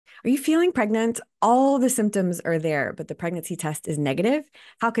Are you feeling pregnant? All the symptoms are there, but the pregnancy test is negative.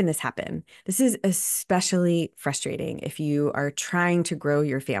 How can this happen? This is especially frustrating if you are trying to grow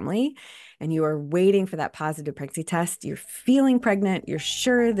your family and you are waiting for that positive pregnancy test. You're feeling pregnant, you're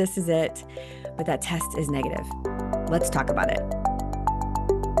sure this is it, but that test is negative. Let's talk about it.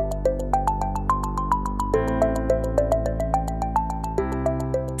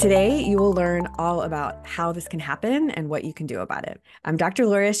 Today, you will learn all about how this can happen and what you can do about it. I'm Dr.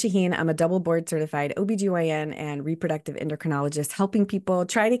 Laura Shaheen. I'm a double board certified OBGYN and reproductive endocrinologist, helping people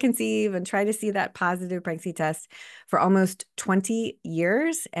try to conceive and try to see that positive pregnancy test for almost 20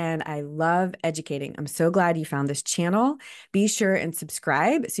 years. And I love educating. I'm so glad you found this channel. Be sure and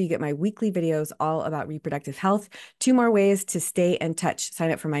subscribe so you get my weekly videos all about reproductive health. 2 more ways to stay in touch.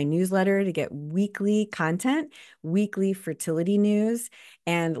 Sign up for my newsletter to get weekly content, weekly fertility news,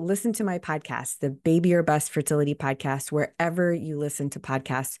 and listen to my podcast, the Baby or Bust Fertility Podcast, wherever you listen to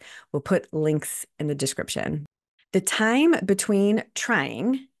podcasts. We'll put links in the description. The time between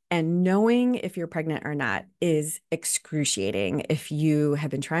trying and knowing if you're pregnant or not is excruciating if you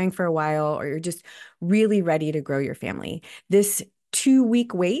have been trying for a while or you're just really ready to grow your family. This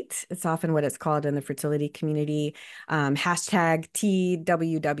 2-week wait, it's often what it's called in the fertility community, hashtag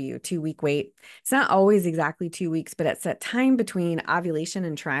TWW, 2-week wait. It's not always exactly 2 weeks, but it's that time between ovulation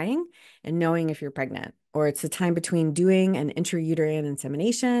and trying and knowing if you're pregnant, or it's the time between doing an intrauterine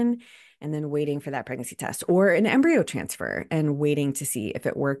insemination and then waiting for that pregnancy test, or an embryo transfer and waiting to see if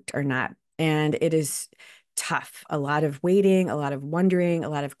it worked or not. And it is tough. A lot of waiting, a lot of wondering, a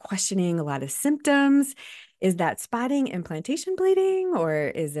lot of questioning, a lot of symptoms. Is that spotting implantation bleeding, or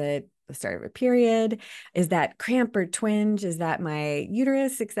is it the start of a period? Is that cramp or twinge? Is that my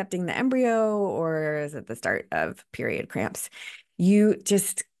uterus accepting the embryo, or is it the start of period cramps? Your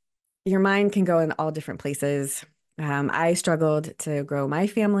mind can go in all different places. I struggled to grow my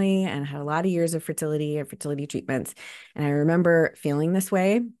family and had a lot of years of fertility and fertility treatments. And I remember feeling this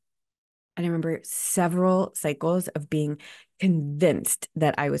way. And I remember several cycles of being convinced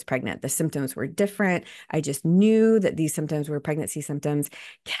that I was pregnant. The symptoms were different. I just knew that these symptoms were pregnancy symptoms,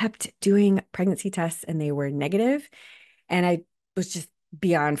 kept doing pregnancy tests and they were negative. And I was just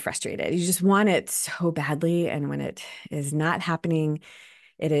beyond frustrated. You just want it so badly. And when it is not happening,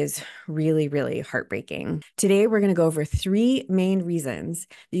 it is really, really heartbreaking. Today, we're going to go over 3 main reasons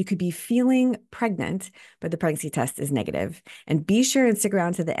that you could be feeling pregnant, but the pregnancy test is negative. And be sure and stick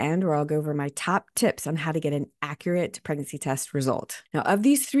around to the end where I'll go over my top tips on how to get an accurate pregnancy test result. Now, of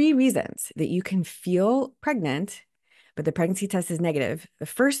these 3 reasons that you can feel pregnant, but the pregnancy test is negative, the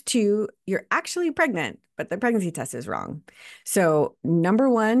first 2, you're actually pregnant, but the pregnancy test is wrong. So number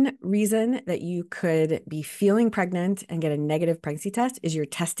 1 reason that you could be feeling pregnant and get a negative pregnancy test is you're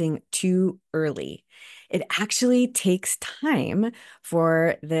testing too early. It actually takes time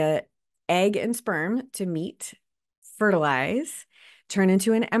for the egg and sperm to meet, fertilize, turn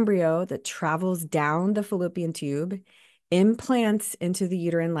into an embryo that travels down the fallopian tube, implants into the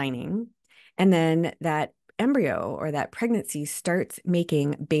uterine lining, and then that embryo or that pregnancy starts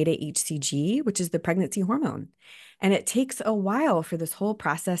making beta HCG, which is the pregnancy hormone. And it takes a while for this whole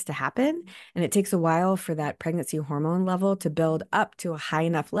process to happen. And it takes a while for that pregnancy hormone level to build up to a high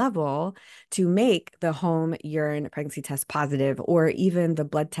enough level to make the home urine pregnancy test positive, or even the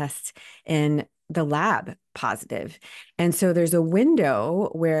blood tests in the lab positive. And so there's a window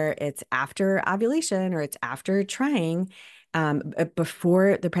where it's after ovulation or it's after trying,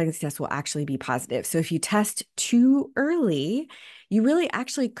 before the pregnancy test will actually be positive. So if you test too early, you really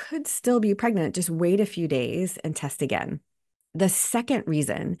actually could still be pregnant. Just wait a few days and test again. The second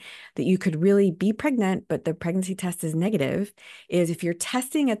reason that you could really be pregnant, but the pregnancy test is negative, is if you're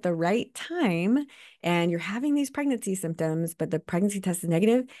testing at the right time and you're having these pregnancy symptoms, but the pregnancy test is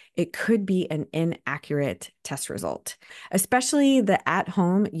negative, it could be an inaccurate test result, especially the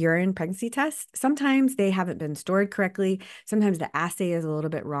at-home urine pregnancy test. Sometimes they haven't been stored correctly. Sometimes the assay is a little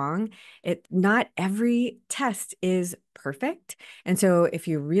bit wrong. Not every test is perfect. And so if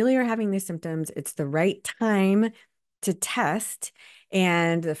you really are having these symptoms, it's the right time to test,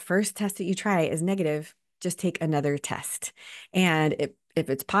 and the first test that you try is negative, just take another test. And if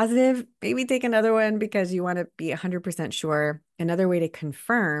it's positive, maybe take another one because you want to be 100% sure. Another way to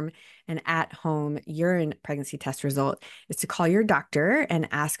confirm an at-home urine pregnancy test result is to call your doctor and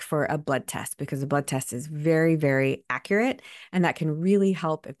ask for a blood test, because a blood test is very, very accurate, and that can really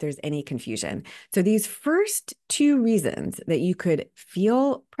help if there's any confusion. So these first 2 reasons that you could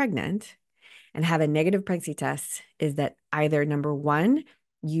feel pregnant and have a negative pregnancy test is that either number 1,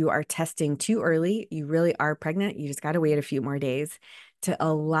 you are testing too early, you really are pregnant, you just got to wait a few more days to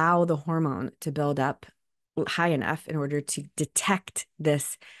allow the hormone to build up high enough in order to detect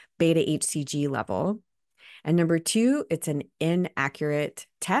this beta HCG level. And number two, it's an inaccurate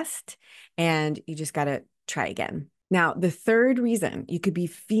test, and you just got to try again. Now, the third reason you could be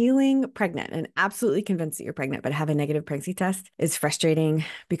feeling pregnant and absolutely convinced that you're pregnant, but have a negative pregnancy test is frustrating,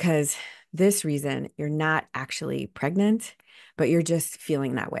 because this reason you're not actually pregnant, but you're just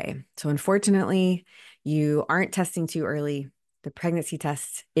feeling that way. So unfortunately, you aren't testing too early. The pregnancy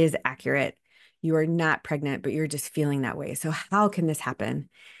test is accurate. You are not pregnant, but you're just feeling that way. So how can this happen?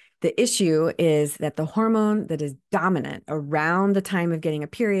 The issue is that the hormone that is dominant around the time of getting a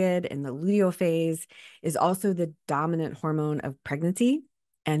period in the luteal phase is also the dominant hormone of pregnancy.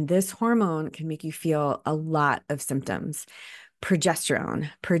 And this hormone can make you feel a lot of symptoms. Progesterone.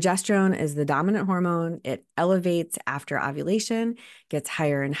 Progesterone is the dominant hormone. It elevates after ovulation, gets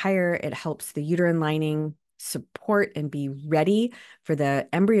higher and higher. It helps the uterine lining support and be ready for the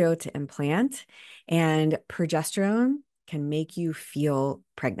embryo to implant. And progesterone can make you feel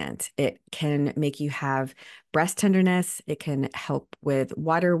pregnant. It can make you have breast tenderness. It can help with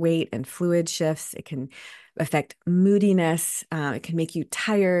water weight and fluid shifts. It can affect moodiness. It can make you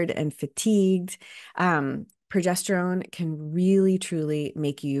tired and fatigued. Progesterone can really, truly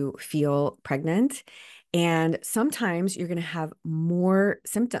make you feel pregnant. And sometimes you're going to have more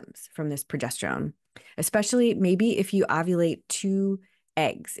symptoms from this progesterone, especially maybe if you ovulate two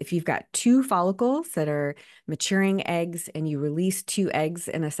eggs. If you've got two follicles that are maturing eggs and you release two eggs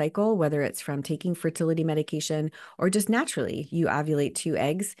in a cycle, whether it's from taking fertility medication or just naturally you ovulate two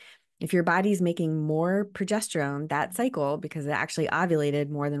eggs, if your body's making more progesterone that cycle because it actually ovulated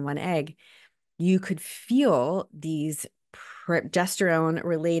more than one egg, you could feel these progesterone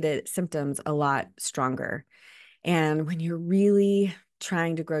related symptoms a lot stronger. And when you're really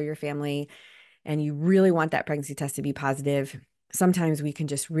trying to grow your family and you really want that pregnancy test to be positive, sometimes we can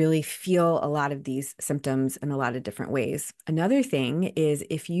just really feel a lot of these symptoms in a lot of different ways. Another thing is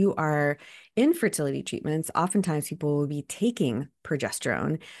if you are in fertility treatments, oftentimes people will be taking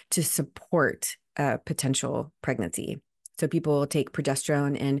progesterone to support a potential pregnancy. So people will take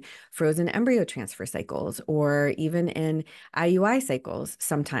progesterone in frozen embryo transfer cycles or even in IUI cycles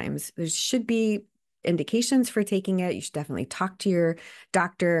sometimes. There should be indications for taking it. You should definitely talk to your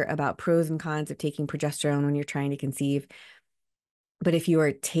doctor about pros and cons of taking progesterone when you're trying to conceive. But if you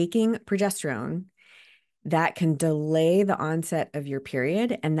are taking progesterone, that can delay the onset of your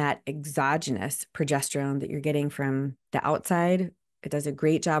period, and that exogenous progesterone that you're getting from the outside, it does a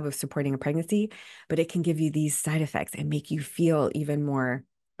great job of supporting a pregnancy, but it can give you these side effects and make you feel even more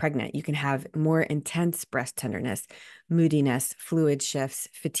pregnant. You can have more intense breast tenderness, moodiness, fluid shifts,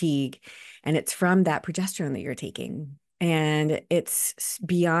 fatigue, and it's from that progesterone that you're taking. And it's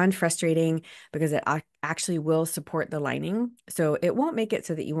beyond frustrating because it actually will support the lining. So it won't make it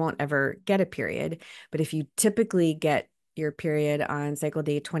so that you won't ever get a period. But if you typically get your period on cycle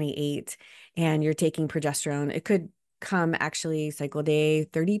day 28 and you're taking progesterone, it could come actually cycle day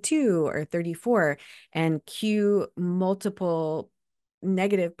 32 or 34 and cue multiple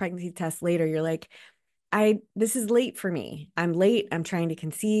negative pregnancy tests later. You're like, this is late for me. I'm late. I'm trying to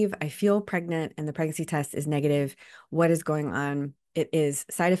conceive. I feel pregnant and the pregnancy test is negative. What is going on? It is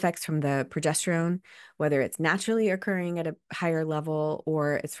side effects from the progesterone, whether it's naturally occurring at a higher level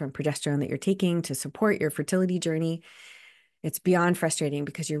or it's from progesterone that you're taking to support your fertility journey. It's beyond frustrating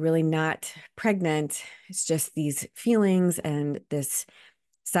because you're really not pregnant. It's just these feelings and this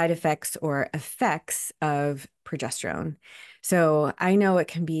side effects or effects of progesterone. So I know it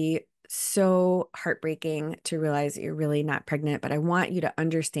can be so heartbreaking to realize that you're really not pregnant, but I want you to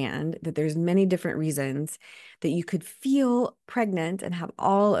understand that there's many different reasons that you could feel pregnant and have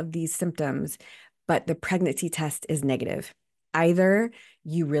all of these symptoms, but the pregnancy test is negative. Either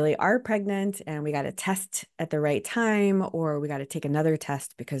you really are pregnant and we got to test at the right time, or we got to take another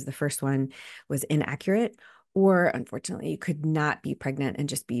test because the first one was inaccurate. Or unfortunately, you could not be pregnant and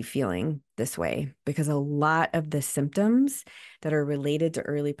just be feeling this way, because a lot of the symptoms that are related to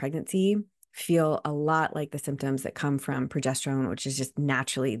early pregnancy feel a lot like the symptoms that come from progesterone, which is just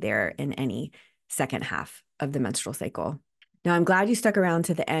naturally there in any second half of the menstrual cycle. Now, I'm glad you stuck around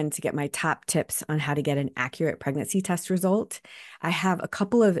to the end to get my top tips on how to get an accurate pregnancy test result. I have a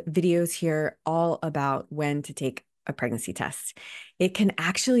couple of videos here all about when to take a pregnancy test. It can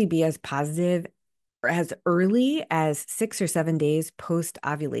actually be as positive as early as 6 or 7 days post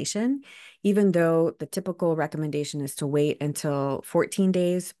ovulation, even though the typical recommendation is to wait until 14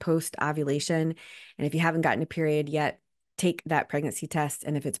 days post ovulation. And if you haven't gotten a period yet, take that pregnancy test.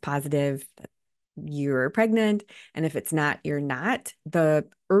 And if it's positive, you're pregnant. And if it's not, you're not. The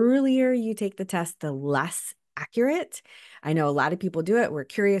earlier you take the test, the less accurate. I know a lot of people do it. We're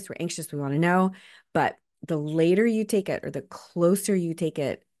curious, we're anxious, we want to know. But the later you take it or the closer you take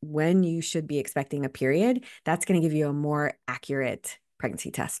it when you should be expecting a period, that's going to give you a more accurate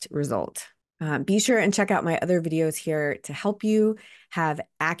pregnancy test result. Be sure and check out my other videos here to help you have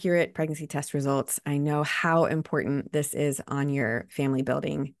accurate pregnancy test results. I know how important this is on your family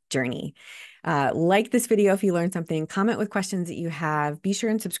building journey. Like this video if you learned something, comment with questions that you have. Be sure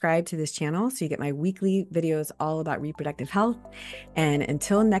and subscribe to this channel so you get my weekly videos all about reproductive health. And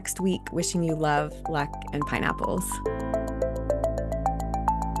until next week, wishing you love, luck, and pineapples.